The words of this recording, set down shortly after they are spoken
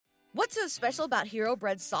What's so special about Hero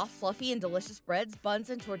Bread's soft, fluffy, and delicious breads, buns,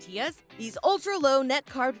 and tortillas? These ultra-low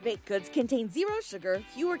net-carb baked goods contain zero sugar,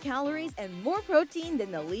 fewer calories, and more protein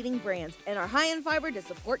than the leading brands, and are high in fiber to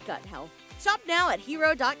support gut health. Shop now at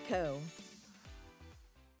hero.co.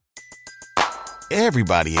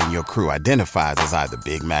 Everybody in your crew identifies as either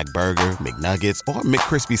Big Mac Burger, McNuggets, or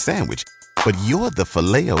McCrispy Sandwich. But you're the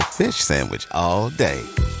Filet-O-Fish Sandwich all day.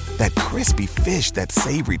 That crispy fish, that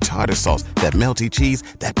savory tartar sauce, that melty cheese,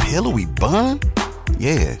 that pillowy bun.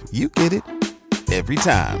 Yeah, you get it. Every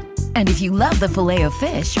time. And if you love the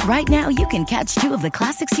Filet-O-Fish, right now you can catch two of the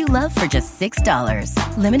classics you love for just $6.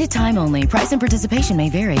 Limited time only. Price and participation may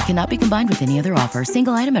vary. Cannot be combined with any other offer.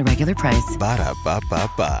 Single item at regular price.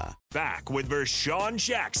 Ba-da-ba-ba-ba. Back with Vershawn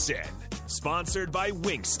Jackson. Sponsored by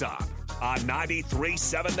Wingstop on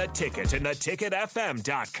 93.7 The Ticket and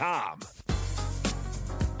theticketfm.com.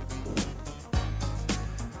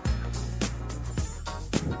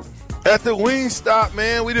 At the Wingstop,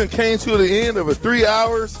 man, we done came to the end of a 3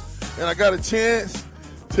 hours, and I got a chance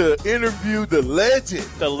to interview the legend.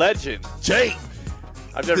 The legend. Jake.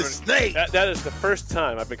 I've never the snake. That is the first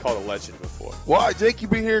time I've been called a legend before. Why, Jake?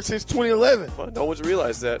 You've been here since 2011. Well, no one's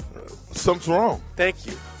realized that. Something's wrong. Thank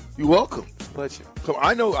you. You're welcome. Legend. Come,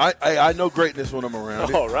 I know greatness when I'm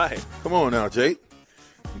around. All right. Come on now, Jake.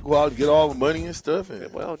 You go out and get all the money and stuff,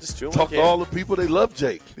 and just doing talk to all the people. They love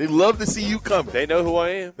Jake. They love to see you coming. They know who I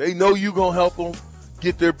am. They know you gonna help them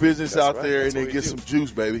get their business That's out right. there, That's and what they we get do. some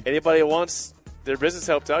juice, baby. Anybody who wants their business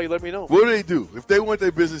helped out, you let me know. What do they do? If they want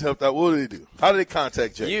their business helped out, what do they do? How do they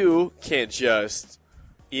contact Jake? You can just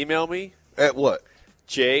email me. At what?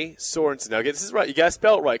 J. Sorensen. Now, this is right. You got to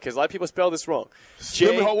spell it right because a lot of people spell this wrong. Wait.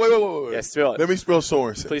 Yeah, spell it. Let me spell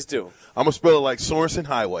Sorensen. Please do. I'm going to spell it like Sorensen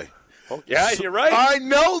Highway. Oh, yeah, you're right. I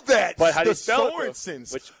know that. But how do you the spell it, though?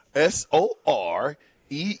 Sorensens. Which-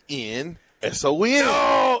 Sorenson.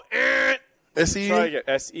 No, S-E-N. Try again.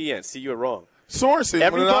 S-E-N. See, you were wrong. Sorensen.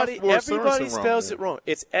 Everybody Sorensen spells wrong. it wrong.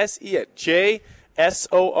 It's S-E-N.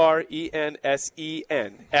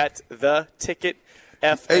 J-S-O-R-E-N-S-E-N at the ticket.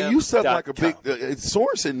 Hey, you sound like a big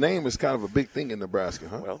Sorensen name is kind of a big thing in Nebraska,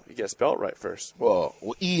 huh? Well, you got to spell it right first. Well,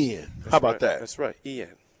 E-N. How about that? That's right, E-N.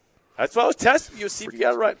 That's why I was testing you, see if you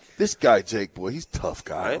got it right. This guy, Jake, boy, he's a tough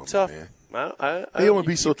guy. I am tough. Man. He don't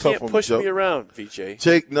be so tough can't on me, push Joe. me around, VJ.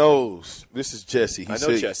 Jake knows. This is Jesse. I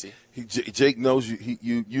know Jesse. Jake knows you.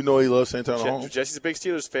 You know he loves Santana Holmes. Jesse's a big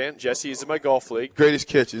Steelers fan. Jesse is in my golf league. Greatest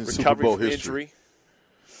catch in Super Recovering Bowl from history. injury.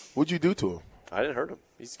 What'd you do to him? I didn't hurt him.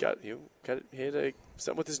 He had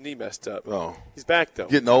something with his knee messed up. Oh. He's back, though.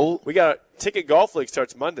 Getting old? We got a ticket golf league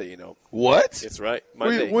starts Monday, you know. What? That's right.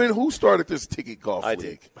 Monday. Who started this ticket golf I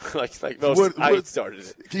league? did. like most, I started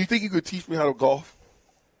it. Do you think you could teach me how to golf?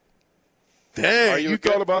 Dang, you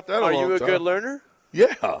thought about that a long time. Are you a good learner?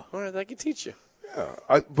 Yeah. All right, I can teach you.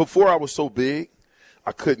 Yeah. Before I was so big,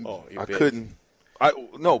 I couldn't. Oh, you're I big. couldn't.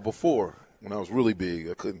 Before when I was really big,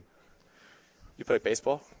 I couldn't. You play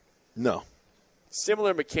baseball? No.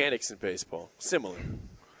 Similar mechanics in baseball. Similar.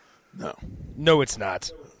 No. No, it's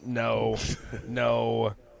not. No.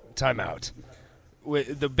 Timeout.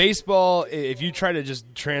 With the baseball, if you try to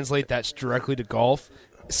just translate that directly to golf,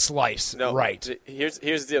 slice. No, right. Here's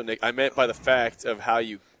the deal, Nick. I meant by the fact of how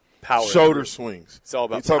you power. Shoulder swings. It's all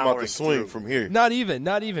about You're talking about powering the swing through. from here. Not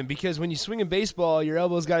even, because when you swing in baseball, your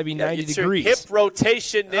elbow's got to be 90 it's your degrees. hip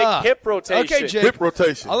rotation, Nick. Hip rotation. Okay, Jake. Hip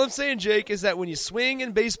rotation. All I'm saying, Jake, is that when you swing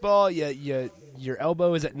in baseball, your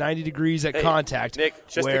elbow is at 90 degrees at contact. Nick,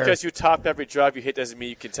 just because you top every drive you hit doesn't mean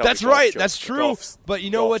you can tell. That's me golf right. jokes. That's true. Golf's But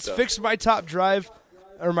you know golf what's stuff. fixed my top drive,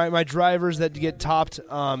 or my drivers that get topped?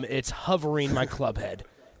 It's hovering my club head.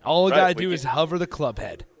 All I Right, gotta we do is can- hover the club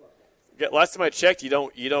head. Last time I checked, you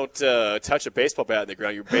don't touch a baseball bat in the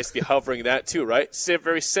ground. You're basically hovering that too, right?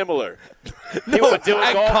 Very similar. People have been doing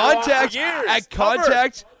At golf contact, for years. at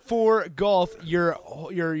contact for golf, your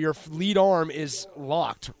lead arm is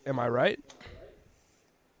locked. Am I right?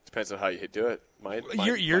 Depends on how you do it.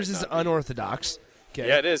 Yours is unorthodox. Okay.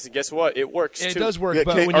 Yeah, it is. And guess what? It works It too. does work, Yeah,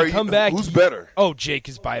 but when you come back, who's better? Oh, Jake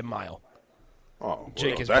is by a mile. Oh,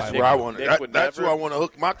 Jake is that's by where I Nick want. would That's never- where I want to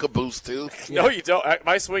hook my caboose to. No, you don't.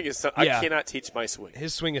 My swing is. I Yeah. cannot teach my swing.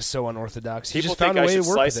 His swing is so unorthodox. He People just think found a I way to should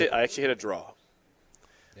work slice with it. I actually hit a draw.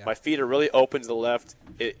 My feet are really open to the left.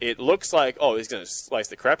 It looks like, oh, he's going to slice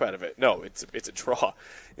the crap out of it. No, it's a draw.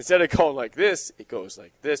 Instead of going like this, it goes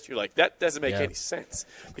like this. You're like, that doesn't make any sense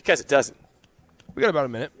because it doesn't. We got about a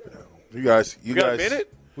minute. You guys, You got a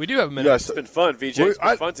minute? We do have a minute. guys- It's been fun, VJ. It's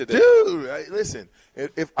been fun today. Dude, listen.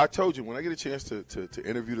 If I told you when I get a chance to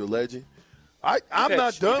interview the legend, I'm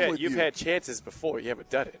not done with you. You've had chances before. You haven't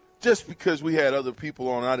done it. just because we had other people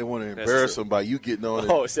on, I didn't want to embarrass them by you getting on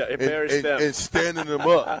embarrass them. And standing them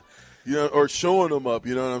up, or showing them up,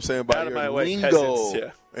 you know what I'm saying, by your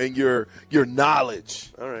lingo and your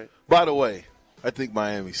knowledge. All right. By the way, I think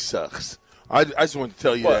Miami sucks. I just want to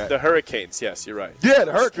tell you that. The Hurricanes, yes, you're right. Yeah,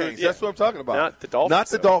 the Hurricanes. Yeah. That's what I'm talking about. Not the Dolphins. Not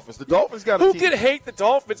the Dolphins. The Dolphins got a Who team. can hate the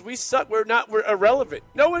Dolphins? We suck. We're irrelevant.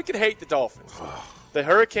 No one can hate the Dolphins. The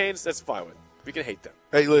Hurricanes, that's fine with. We can hate them.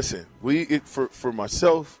 Hey, listen. For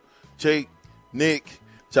myself, Jake, Nick,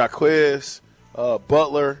 Jaquez,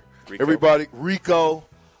 Butler, Rico,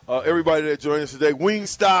 everybody that joined us today.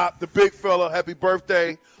 Wingstop, the big fella, happy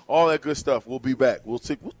birthday, all that good stuff. We'll be back. We'll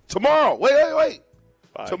see tomorrow. Wait.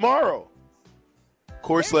 Bye. Tomorrow.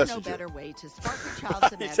 Corey There's Schlesinger. no better way to spark your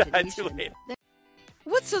child's imagination.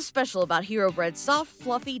 What's so special about Hero Bread's soft,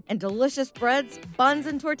 fluffy, and delicious breads, buns,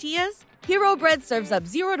 and tortillas? Hero Bread serves up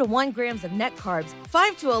 0 to 1 grams of net carbs,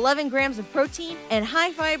 5 to 11 grams of protein, and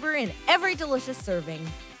high fiber in every delicious serving.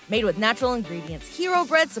 Made with natural ingredients, Hero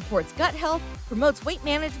Bread supports gut health, promotes weight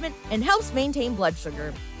management, and helps maintain blood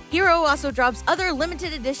sugar. Hero also drops other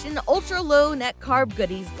limited edition ultra-low net carb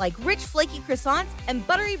goodies like rich flaky croissants and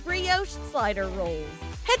buttery brioche slider rolls.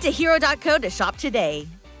 Head to hero.co to shop today.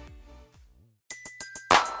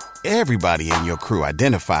 Everybody in your crew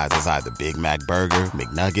identifies as either Big Mac Burger,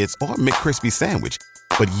 McNuggets, or McCrispy Sandwich.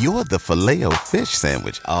 But you're the Filet-O-Fish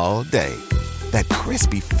Sandwich all day. That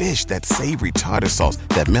crispy fish, that savory tartar sauce,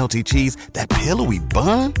 that melty cheese, that pillowy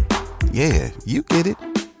bun. Yeah, you get it.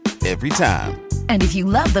 Every time. And if you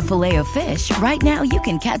love the Filet-O-Fish, right now you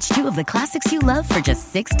can catch 2 of the classics you love for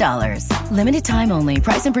just $6. Limited time only.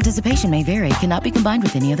 Price and participation may vary. Cannot be combined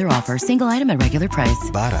with any other offer. Single item at regular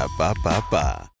price. Ba-da-ba-ba-ba.